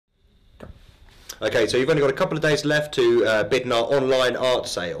Okay, so you've only got a couple of days left to bid in our online art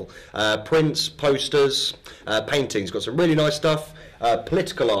sale. Prints, posters, paintings, got some really nice stuff.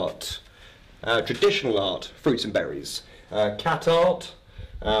 Political art, traditional art, fruits and berries, cat art,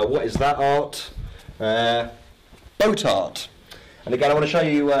 what is that art, boat art. And again, I want to show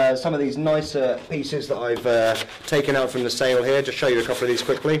you some of these nicer pieces that I've taken out from the sale here. Just show you a couple of these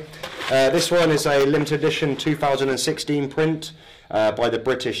quickly. This one is a limited edition 2016 print by the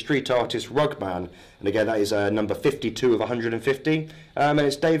British street artist Rugman. And again, that is number 52 of 150. And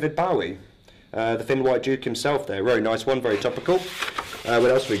it's David Bowie, the Thin White Duke himself there. Very nice one, very topical.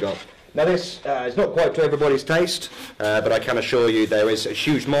 What else we got? Now this is not quite to everybody's taste, but I can assure you there is a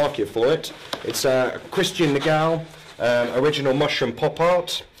huge market for it. It's Christian Nagel. Original mushroom pop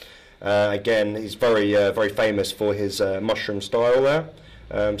art. Again, he's very famous for his mushroom style there.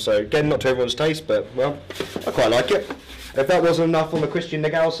 So again, not to everyone's taste, but well, I quite like it. If that wasn't enough on the Christian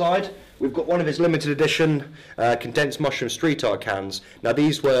Nagel side, we've got one of his limited edition condensed mushroom street art cans. Now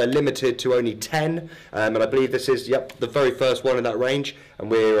these were limited to only 10, and I believe this is the very first one in that range, and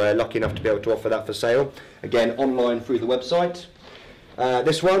we're lucky enough to be able to offer that for sale. Again, online through the website.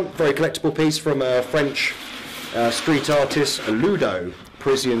 This one, very collectible piece from a French street artist, Ludo,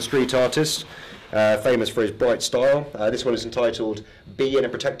 Parisian street artist, famous for his bright style. This one is entitled Bee in a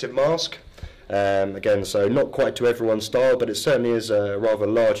Protective Mask. Again, so not quite to everyone's style, but it certainly is a rather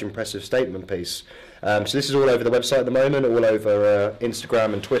large, impressive statement piece. So this is all over the website at the moment, all over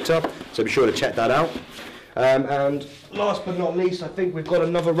Instagram and Twitter, so be sure to check that out. And last but not least, I think we've got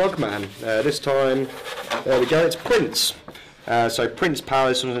another Rugman. This time, there we go, it's Prince. So Prince Power,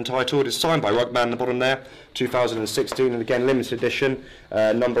 this one's entitled, it's signed by Rugman at the bottom there, 2016, and again limited edition,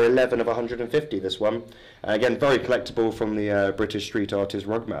 number 11 of 150 this one. Again, very collectible from the British street artist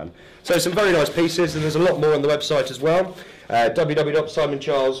Rugman. So some very nice pieces, and there's a lot more on the website as well,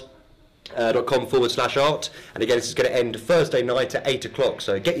 www.simoncharles.com/art, and again this is going to end Thursday night at 8 o'clock,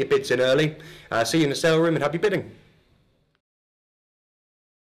 so get your bids in early. See you in the sale room and happy bidding.